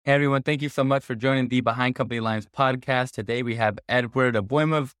Hey everyone, thank you so much for joining the Behind Company Lines podcast. Today we have Edward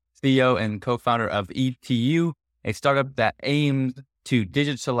Aboimov, CEO and co-founder of ETU, a startup that aims to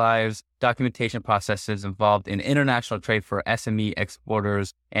digitalize documentation processes involved in international trade for SME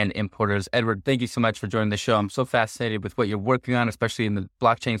exporters and importers. Edward, thank you so much for joining the show. I'm so fascinated with what you're working on, especially in the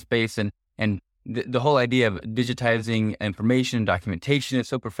blockchain space and the whole idea of digitizing information and documentation is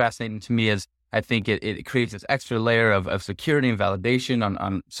super fascinating to me as I think it creates this extra layer of security and validation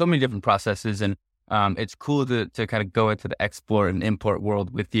on so many different processes. And it's cool to kind of go into the export and import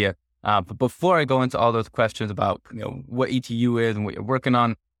world with you. But before I go into all those questions about what ETU is and what you're working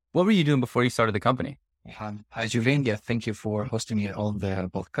on, what were you doing before you started the company? Hi, Julian. Yeah, thank you for hosting me on the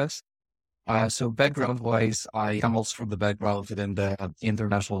podcast. So background-wise, I come also from the background within the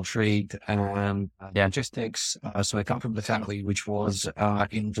international trade and logistics. So I come from the family which was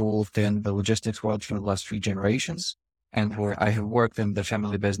involved in the logistics world for the last 3 generations, and where I have worked in the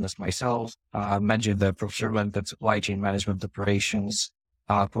family business myself, managing the procurement and supply chain management operations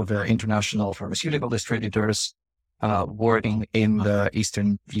for the international pharmaceutical distributors, working in the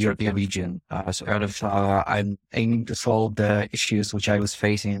Eastern European region. I'm aiming to solve the issues which I was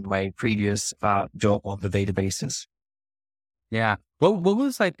facing in my previous job on the daily basis. Yeah. What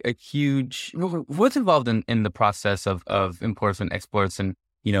was like a huge, what's involved in the process of imports and exports and,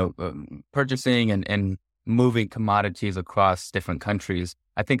 purchasing and moving commodities across different countries?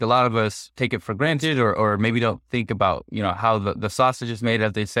 I think a lot of us take it for granted or maybe don't think about, how the sausage is made,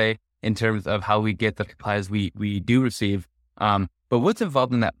 as they say, in terms of how we get the supplies we do receive. But what's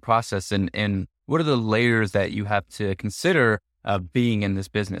involved in that process and what are the layers that you have to consider being in this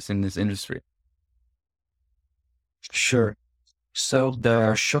business, in this industry? Sure. So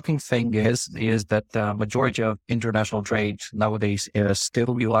the shocking thing is that the majority of international trade nowadays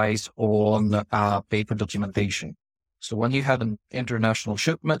still relies on paper documentation. So when you have an international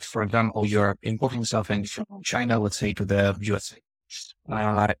shipment, for example, you're importing something from China, let's say to the USA.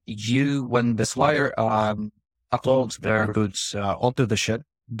 When the supplier uploads their goods onto the ship,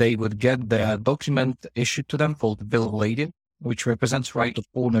 they would get the document issued to them called the bill of lading, which represents right of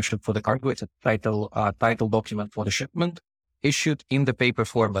ownership for the cargo. It's a title document for the shipment issued in the paper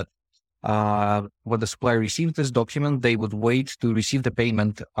format. When the supplier receives this document, they would wait to receive the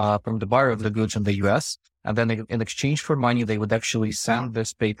payment from the buyer of the goods in the US. And then in exchange for money, they would actually send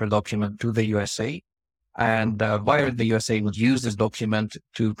this paper document to the USA. And the buyer in the USA would use this document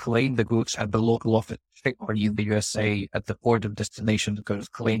to claim the goods at the local office or in the USA at the port of destination to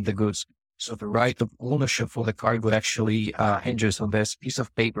claim the goods. So the right of ownership for the cargo actually hinges on this piece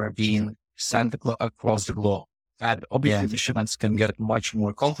of paper being sent across the globe. And obviously the shipments can get much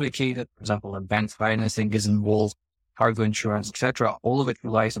more complicated. For example, advanced financing is involved, cargo insurance, etc. All of it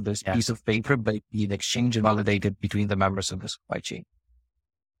relies on this piece of paper, but being exchanged and validated between the members of the supply chain.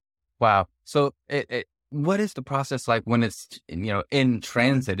 Wow. So what is the process like when it's, in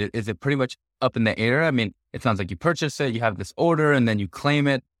transit? Is it pretty much up in the air? I mean, it sounds like you purchase it, you have this order and then you claim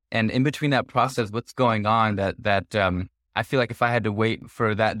it. And in between that process, what's going on that I feel like if I had to wait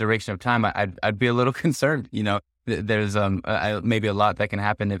for that duration of time, I'd be a little concerned. There's maybe a lot that can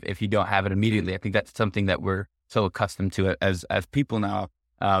happen if you don't have it immediately. I think that's something that we're so accustomed to as people now,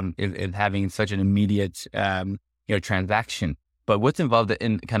 is having such an immediate, transaction. But what's involved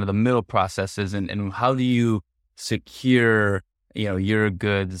in kind of the middle processes and how do you secure, your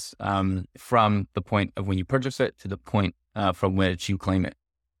goods from the point of when you purchase it to the point from which you claim it?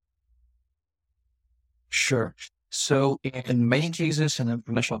 Sure. So in many cases in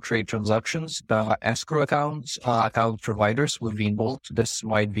international trade transactions, the escrow account providers will be involved. This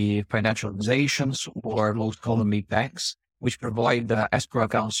might be financial organizations or most commonly banks, which provide the escrow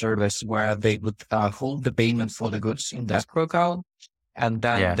account service where they would hold the payment for the goods in the escrow account. And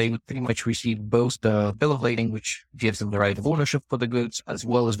then they would pretty much receive both the bill of lading, which gives them the right of ownership for the goods, as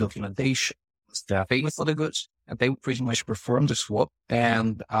well as documentation, the payment for the goods. And they would pretty much perform the swap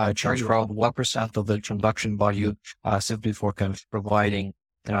and charge around 1% of the transaction value simply for kind of providing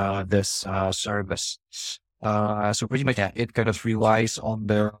this service. So pretty much it kind of relies on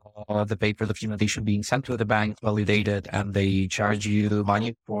the paper documentation being sent to the bank, validated, and they charge you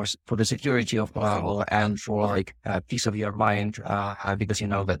money for the security of and for like peace of your mind because you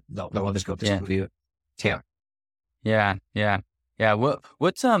know that no one is going to screw you. Yeah.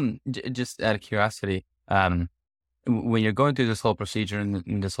 What's just out of curiosity, when you're going through this whole procedure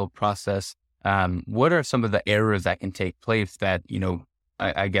and this whole process, what are some of the errors that can take place that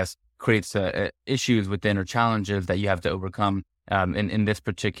I guess creates issues within or challenges that you have to overcome in this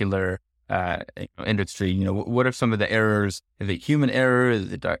particular industry? What are some of the errors? Is it human error?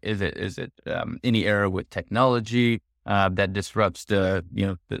 Is it any error with technology? that disrupts the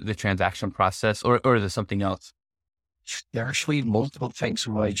transaction process, or is it something else? There are actually multiple things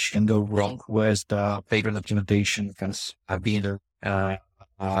which can go wrong with the paper documentation because being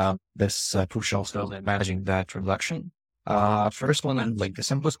this crucial skill in managing that transaction. First one, and like the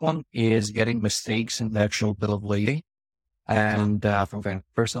simplest one, is getting mistakes in the actual bill of lading. And from my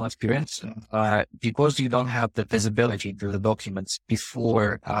personal experience, because you don't have the visibility to the documents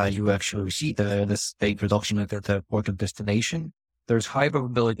before you actually receive this paper document at the port of destination, there's high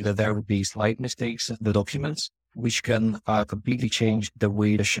probability that there will be slight mistakes in the documents, which can completely change the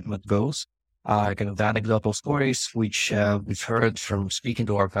way the shipment goes. Kind of the anecdotal stories, which we've heard from speaking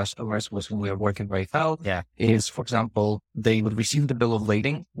to our customers was when we are working right now, is, for example, they would receive the bill of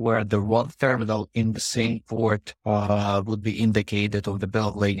lading where the wrong terminal in the same port would be indicated on the bill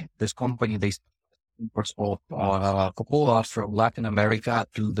of lading. This company, they imports of Coca-Cola from Latin America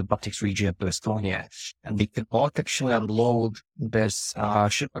to the Baltic region to Estonia. And they cannot actually unload this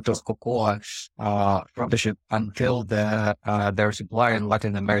shipment of Coca-Cola from the ship until their supplier in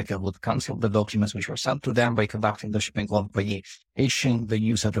Latin America would cancel the documents which were sent to them by contacting the shipping company, issuing the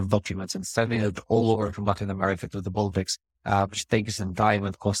new set of documents and sending it all over from Latin America to the Baltics, which takes some time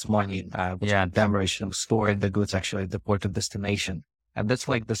and costs money, damage and storing the goods actually at the port of destination. And that's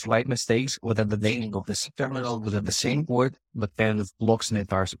like the slight mistakes within the naming of this terminal within the same port, but then it blocks an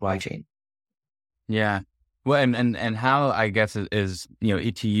entire supply chain. Yeah. Well, and how, I guess, is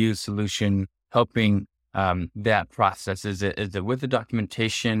ETU's solution helping that process? Is it with the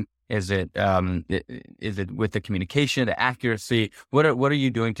documentation? Is it with the communication, the accuracy? What are you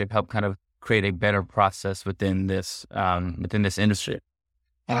doing to help kind of create a better process within this industry?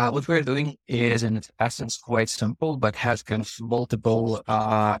 What we're doing is, in its essence, quite simple, but has kind of multiple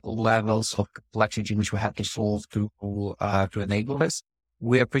levels of complexity which we have to solve to enable this.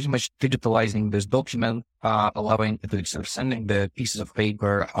 We are pretty much digitalizing this document, allowing it to sort of sending the pieces of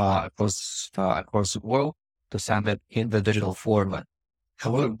paper across the world to send it in the digital format.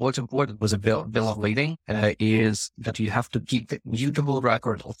 However, what's important with a bill of lading is that you have to keep the mutable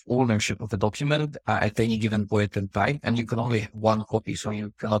record of ownership of the document at any given point in time, and you can only have one copy. So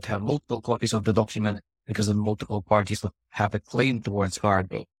you cannot have multiple copies of the document because the multiple parties will have a claim towards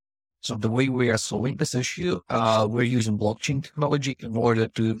cargo. So the way we are solving this issue, we're using blockchain technology in order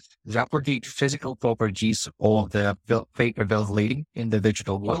to replicate physical properties of the paper bill of lading in the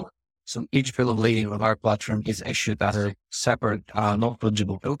digital world. So each bill of lading on our platform is issued as a separate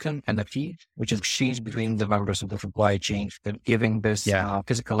non-fungible token, NFT, which is exchanged between the members of the supply chain, giving this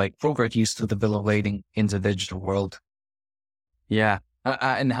physical properties to the bill of lading in the digital world. Yeah.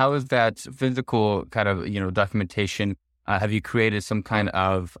 And how is that physical kind of, documentation? Have you created some kind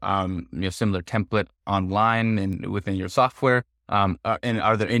of, similar template online and within your software? And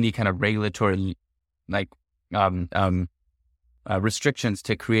are there any kind of regulatory, restrictions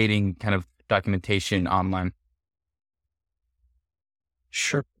to creating kind of documentation online?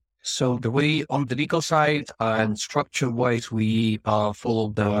 Sure. So the way on the legal side and structure-wise, we follow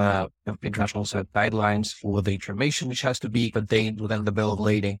the international set guidelines for the information which has to be contained within the bill of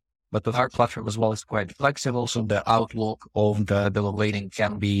lading. But with our platform as well, it's quite flexible. So the outlook of the bill of lading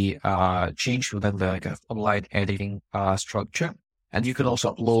can be changed within the kind of online editing structure. And you can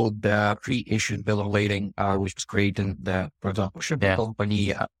also upload the pre-issued bill of lading, which was created, for example, shipping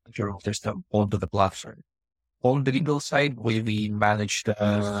company system onto the platform. On the legal side, we manage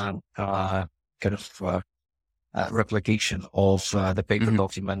the replication of the paper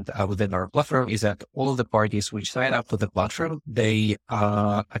document within our platform. Is that all of the parties which sign up to the platform, they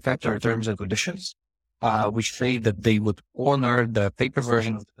affect our terms and conditions, which say that they would honor the paper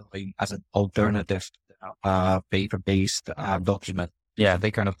version of the bill as an alternative paper-based document. Yeah, they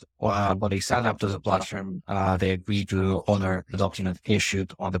kind of, when they sign up to the platform, they agree to honor the document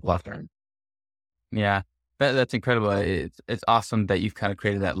issued on the platform. Yeah, that's incredible. It's awesome that you've kind of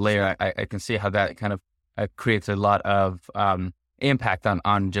created that layer. I can see how that kind of creates a lot of impact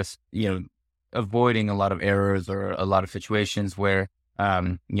on just, avoiding a lot of errors or a lot of situations where,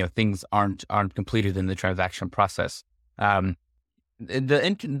 things aren't completed in the transaction process.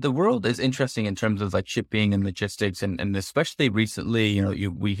 The world is interesting in terms of shipping and logistics, and especially recently,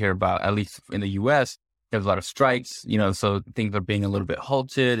 we hear about, at least in the US, there's a lot of strikes, so things are being a little bit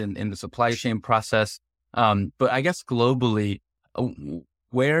halted in the supply chain process. But I guess globally,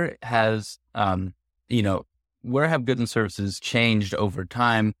 where have goods and services changed over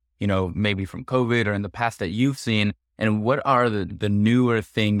time, maybe from COVID or in the past that you've seen, and what are the newer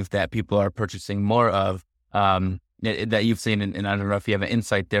things that people are purchasing more of, that you've seen, and I don't know if you have an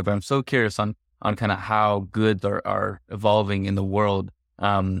insight there, but I'm so curious on kind of how goods are evolving in the world.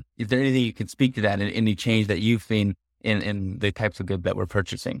 Is there anything you can speak to that, and any change that you've seen in the types of goods that we're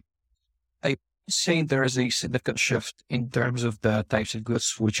purchasing? I say there is a significant shift in terms of the types of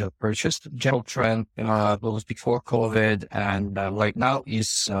goods which are purchased. General trend was before COVID and right now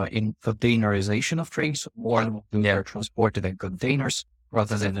is in containerization of trades. More and more goods are transported in containers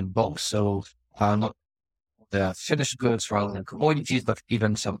rather than in bulk. So not the finished goods rather than commodities, but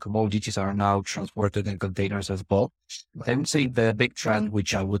even some commodities are now transported in containers as bulk. I would say the big trend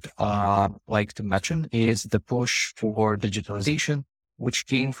which I would like to mention is the push for digitalization, which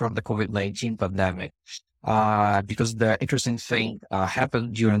came from the COVID-19 pandemic. Because the interesting thing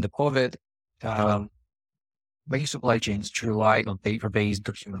happened during the COVID, many supply chains which relied on paper-based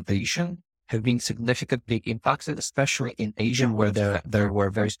documentation have been significantly impacted, especially in Asia, where there were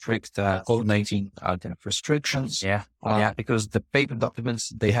very strict COVID-19 restrictions. Because the paper documents,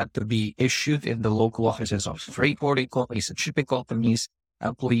 they had to be issued in the local offices of freight forwarding companies and shipping companies.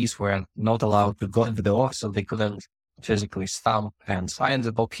 Employees were not allowed to go into the office, so they couldn't physically stamp and sign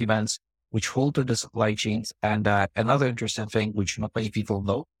the documents, which halted the supply chains. And another interesting thing, which not many people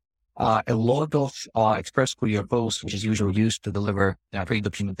know, a lot of express courier post, which is usually used to deliver trade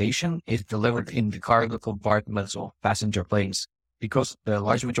documentation, is delivered in the cargo compartments of passenger planes. Because the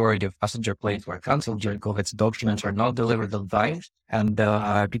large majority of passenger planes were canceled during COVID, documents are not delivered on time, and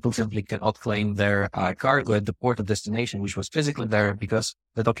people simply cannot claim their cargo at the port of destination, which was physically there, because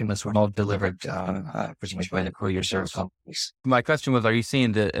the documents were not delivered pretty much by the courier service companies. My question was, are you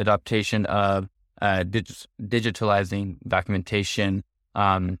seeing the adaptation of digitalizing documentation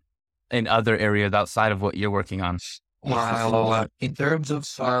in other areas outside of what you're working on? In terms of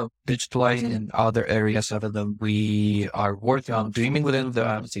digitalizing in other areas other than we are working on, dreaming within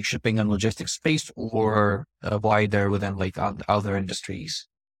the shipping and logistics space, or wider within like other industries?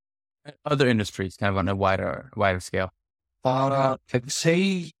 Other industries, kind of on a wider scale. I'd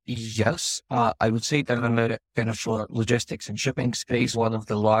say yes. I would say that in the kind of logistics and shipping space, one of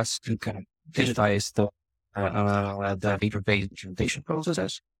the last to kind of digitize the paper-based documentation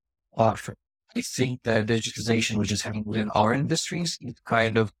processes. I think the digitization which is happening within our industries is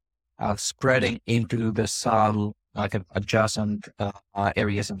kind of spreading into the some like adjacent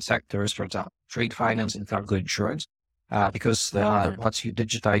areas and sectors, for example, trade finance and cargo insurance. Because once you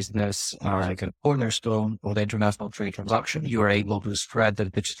digitize this like a cornerstone of the international trade transaction, you are able to spread the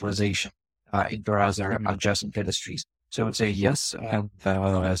digitalization into other adjacent industries. So I would say yes, and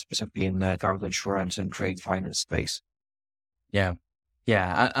specifically in the cargo insurance and trade finance space.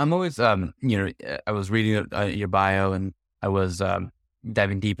 Yeah, I'm always, I was reading your bio, and I was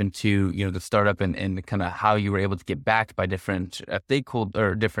diving deep into, the startup and kind of how you were able to get backed by different stakeholders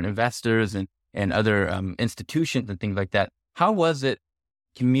or different investors and other institutions and things like that. How was it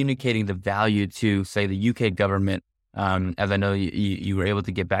communicating the value to, say, the UK government? As I know, you were able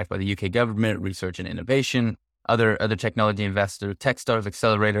to get backed by the UK government, research and innovation, other technology investors, Techstars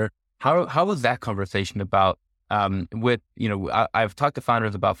Accelerator. How was that conversation about? I've talked to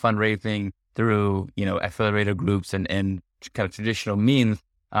founders about fundraising through, accelerator groups and kind of traditional means.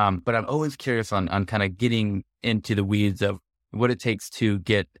 But I'm always curious on kind of getting into the weeds of what it takes to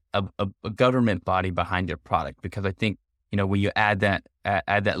get a government body behind your product. Because I think, when you add that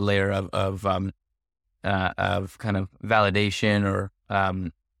layer of kind of validation or,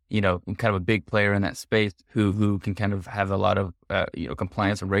 kind of a big player in that space who can kind of have a lot of,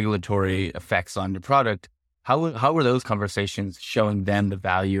 compliance and regulatory effects on your product. How were those conversations showing them the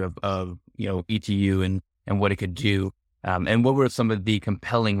value of ETU and what it could do? And what were some of the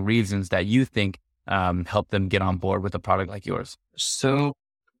compelling reasons that you think helped them get on board with a product like yours? So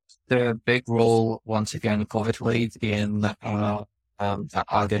the big role, once again, COVID played in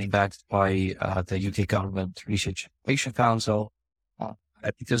getting backed by the UK Government Research and Innovation Council,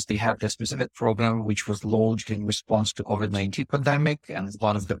 because they had a specific program which was launched in response to COVID-19 pandemic, and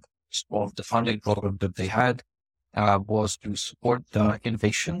one of the funding program that they had was to support the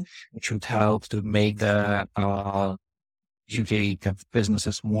innovation, which would help to make the UK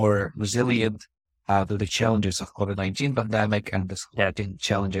businesses more resilient to the challenges of COVID-19 pandemic, and the certain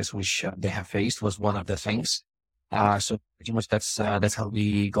challenges which they have faced was one of the things. So pretty much that's how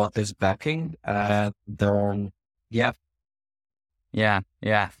we got this backing.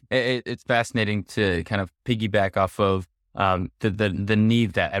 It's fascinating to kind of piggyback off of the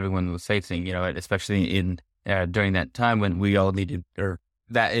need that everyone was facing, especially in during that time when we all needed, or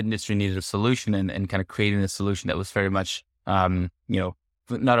that industry needed a solution, and kind of creating a solution that was very much,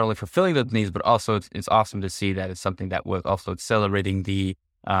 not only fulfilling those needs, but also it's awesome to see that it's something that was also accelerating the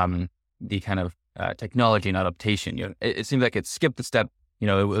kind of technology and adaptation. It seems like it skipped a step. It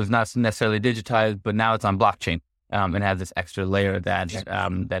was not necessarily digitized, but now it's on blockchain, and has this extra layer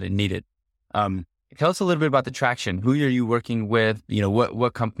that it needed. tell us a little bit about the traction. Who are you working with?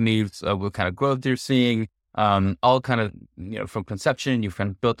 What companies, what kind of growth you're seeing? All kind of, from conception, you've kind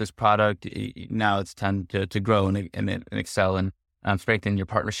of built this product. Now it's time to grow and excel and strengthen your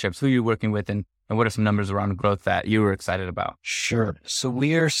partnerships. Who are you working with, and what are some numbers around growth that you were excited about? Sure. So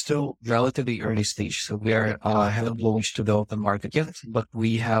we are still relatively early stage. So we are haven't launched to the open market yet, but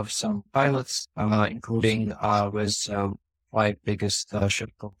we have some pilots, including with 5 biggest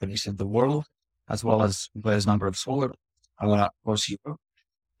ship companies in the world, as well as with a number of smaller across Europe.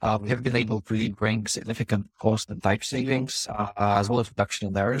 We have been able to bring significant cost and type savings, as well as reduction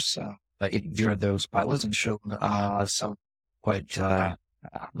in errors during those pilots, and shown some quite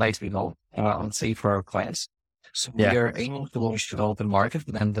nice result, let's say, for our clients. So we are aiming to launch to the open market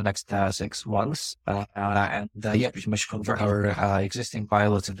within the next 6 months, and pretty much convert our existing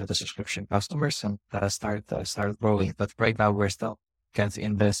pilots into the subscription customers and start growing. But right now we're still kind of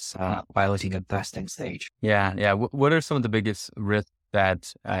in this piloting and testing stage. Yeah. What are some of the biggest risks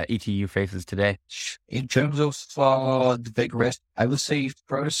that ETU faces today? In terms of the big risk, I would say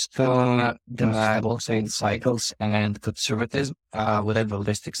first, the wholesale cycles and conservatism within the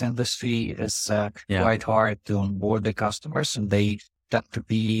logistics industry is quite hard to onboard the customers, and they tend to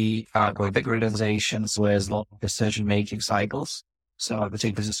be quite big organizations with long decision-making cycles. So I would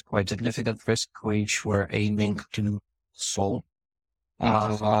say this is quite significant risk, which we're aiming to solve.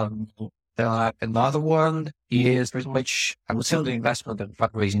 Another one is pretty much, I would say, on the investment and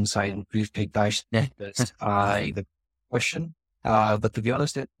fundraising side. We've taken the question. But to be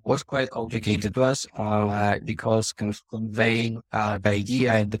honest, it was quite complicated to us because kind of conveying the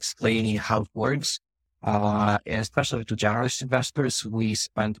idea and explaining how it works, especially to generalist investors, we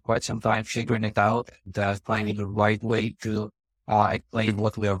spent quite some time figuring it out and finding the right way to explain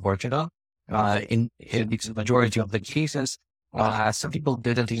what we are working on. In the majority of the cases, some people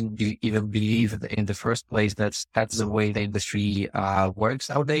didn't even believe in the first place that that's the way the industry works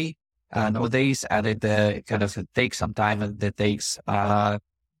nowadays. And it kind of takes some time, and it takes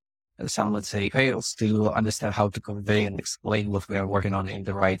some, let's say, fails to understand how to convey and explain what we are working on in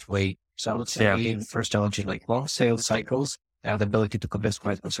the right way. So I would say the first challenge is like long sales cycles and the ability to convince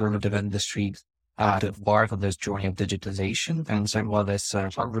quite conservative industries to embark on this journey of digitization, and second one is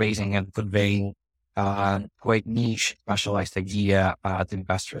fundraising and conveying quite niche, specialized idea to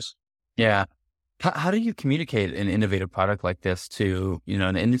investors. Yeah. How do you communicate an innovative product like this to,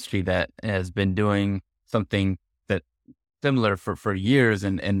 an industry that has been doing something that similar for years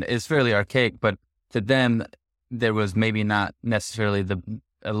and is fairly archaic, but to them, there was maybe not necessarily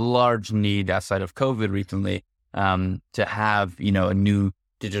a large need outside of COVID recently to have, a new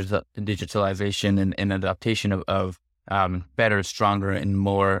digitalization and adaptation of better, stronger, and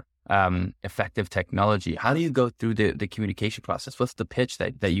more effective technology. How do you go through the communication process? What's the pitch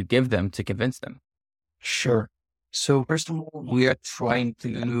that you give them to convince them? Sure. So first of all, we are trying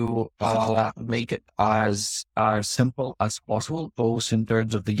to make it as simple as possible, both in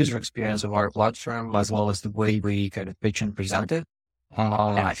terms of the user experience of our platform, as well as the way we kind of pitch and present it.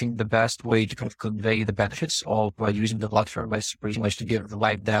 I think the best way to kind of convey the benefits of using the platform is pretty much to give the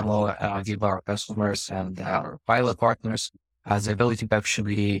live demo, give our customers and our pilot partners as the ability to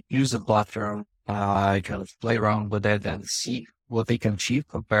actually use the platform, kind of play around with it and see what they can achieve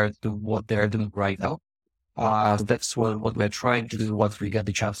compared to what they're doing right now. That's what we're trying to do once we get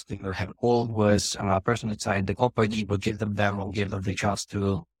the chance to have a call with a person inside the company. We'll give them demo, give them the chance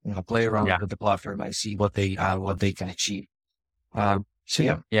to play around with the platform and see what they can achieve. Sounds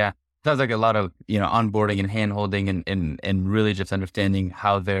like a lot of onboarding and hand holding and really just understanding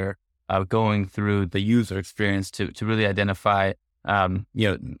how they're going through the user experience to really identify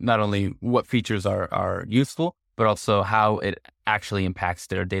not only what features are useful, but also how it actually impacts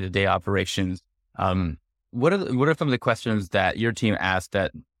their day-to-day operations. What are some of the questions that your team asked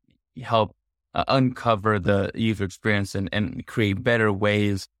that help uncover the user experience and create better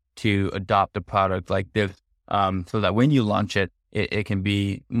ways to adopt a product like this, so that when you launch it can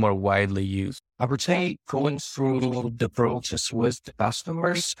be more widely used? I would say going through the process with the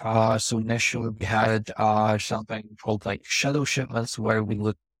customers. So initially we had something called like shadow shipments, where we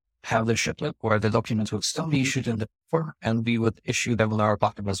would have the shipment where the documents would still be issued in the form, and we would issue them on our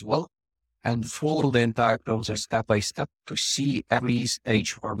platform as well, and follow the entire process step by step to see every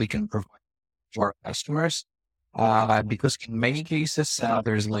stage where we can provide for our customers. Because in many cases,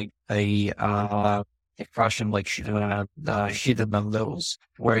 there's like a expression like hidden windows,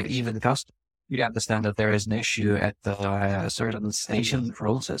 where even the customer, you understand that there is an issue at a certain stage in the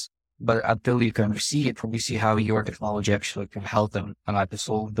process, but until you can see it, we see how your technology actually can help them to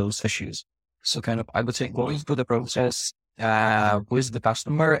solve those issues. So kind of, I would say, going through the process, with the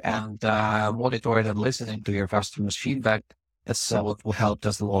customer and monitoring and listening to your customers' feedback. That's what will help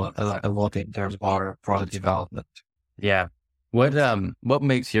us a lot in terms of our product development. Yeah. What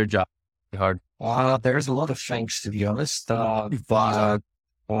makes your job hard? There's a lot of things, to be honest, but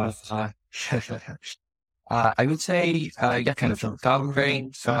I would say, kind of from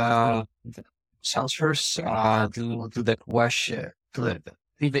covering answers to the question,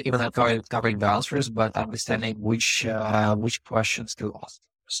 even not covering the answers, but understanding which questions to ask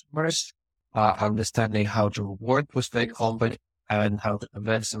customers, understanding how to work with the company and how to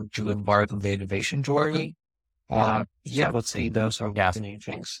convince them to embark on the innovation journey. I would say those are the main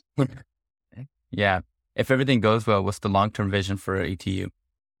things. Yeah. If everything goes well, what's the long-term vision for ETU?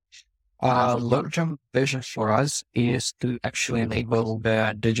 Long-term vision for us is to actually enable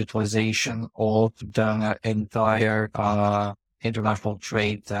the digitalization of the entire international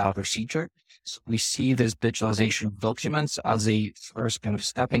trade procedure. So we see this digitalization of documents as a first kind of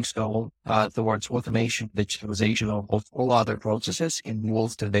stepping stone towards automation, digitalization of all other processes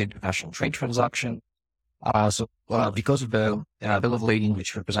involved in the international trade transaction. Because of the bill of lading,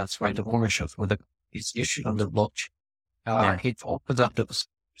 which represents right of ownership, with it's issued on the blockchain, it opens up the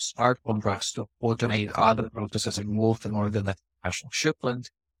smart contracts to automate other processes involved in order the national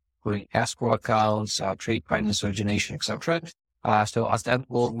shipment, including escrow accounts, trade finance origination, etc. So as that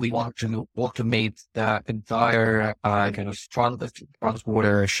goal, we want to automate the entire kind of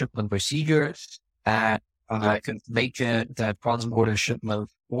trans-border shipment procedure and can make the trans-border shipment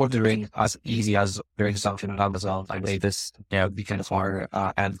ordering as easy as ordering something on Amazon. I believe this would be kind of our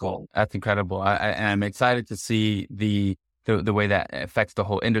end goal. That's incredible. I'm excited to see the way that affects the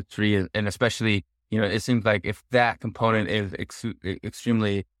whole industry, and especially, it seems like if that component is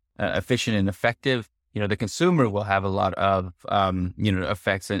extremely efficient and effective, the consumer will have a lot of,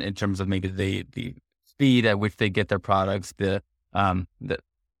 effects in terms of maybe the speed at which they get their products, the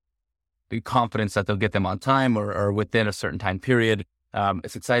confidence that they'll get them on time or within a certain time period.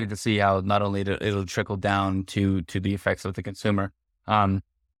 It's exciting to see how not only it'll trickle down to the effects of the consumer. I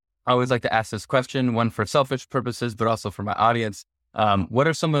always like to ask this question, one for selfish purposes, but also for my audience. What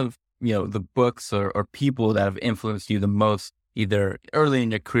are some of, the books or people that have influenced you the most, either early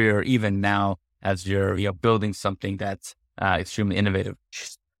in your career or even now as you're building something that's extremely innovative?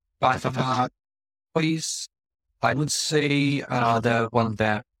 Please, I would say the one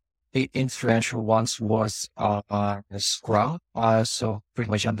that the influential ones was Scrum. So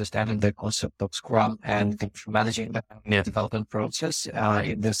pretty much understanding the concept of Scrum and managing the development process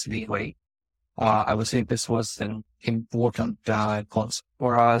in this lean way. I would say this was an important concept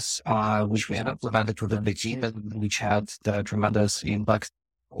for us, which we had implemented within the team and which had the tremendous impact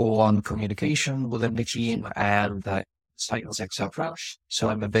on communication within the team and cycles, etc. So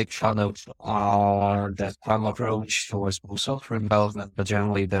I'm a big fan of the Scrum approach towards both software development, but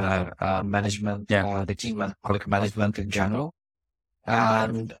generally the management, the team and product management in general.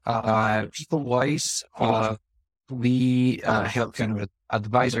 And people-wise, we have kind of an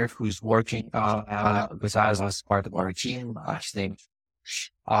advisor who's working with us as part of our team.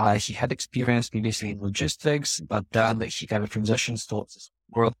 He had experience previously in logistics, but then he kind of transitions towards this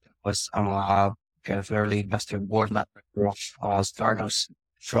world. Was kind of early investor board member of startups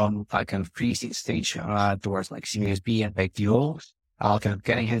from kind of pre-seed stage towards like Series B and IPO. Kind of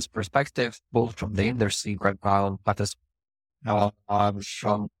getting his perspective both from the industry background, but as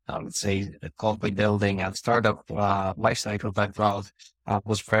from I would say the company building and startup lifecycle background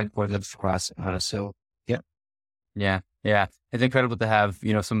was very important for us. Yeah. It's incredible to have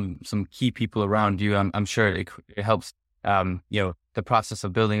some key people around you. I'm sure it helps the process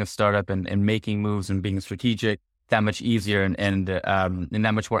of building a startup and making moves and being strategic that much easier and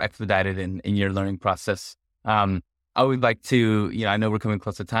that much more expedited in your learning process. I would like to, I know we're coming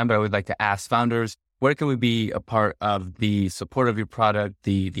close to time, but I would like to ask founders, where can we be a part of the support of your product,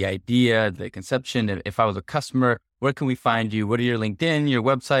 the idea, the conception? If I was a customer, where can we find you? What are your LinkedIn, your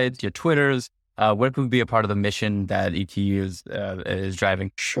websites, your Twitters? Where can we be a part of the mission that ETU is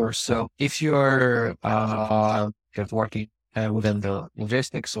driving? Sure. So if you're working within the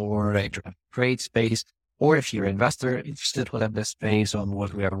logistics or trade space, or if you're an investor interested within this space on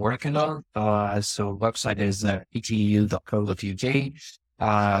what we are working on, so website is etu.co.uk.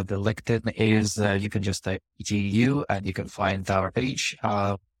 The LinkedIn is you can just type ETU and you can find our page.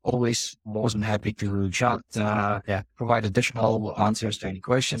 Always more than happy to chat, provide additional answers to any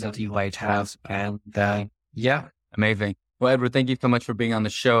questions that you might have. And amazing. Well, Edward, thank you so much for being on the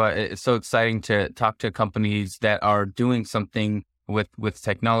show. It's so exciting to talk to companies that are doing something with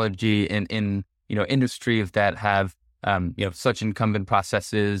technology in industries that have such incumbent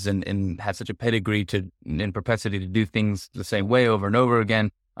processes and have such a pedigree and propensity to do things the same way over and over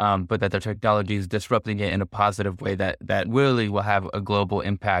again. But that their technology is disrupting it in a positive way that really will have a global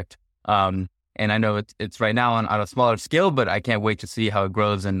impact. And I know it's right now on a smaller scale, but I can't wait to see how it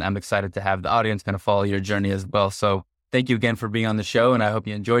grows. And I'm excited to have the audience kind of follow your journey as well. So thank you again for being on the show, and I hope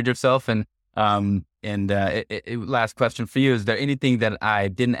you enjoyed yourself. And last question for you: is there anything that I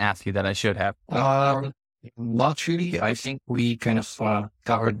didn't ask you that I should have? Not really. I think we kind of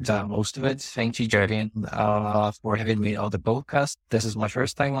covered most of it. Thank you, Jürgen, for having me on the podcast. This is my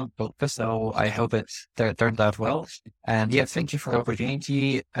first time on the podcast, so I hope it turned out well. And yeah, thank you for the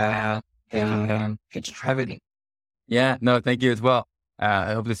opportunity. Thanks for having me. Yeah, no, thank you as well.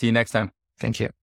 I hope to see you next time. Thank you.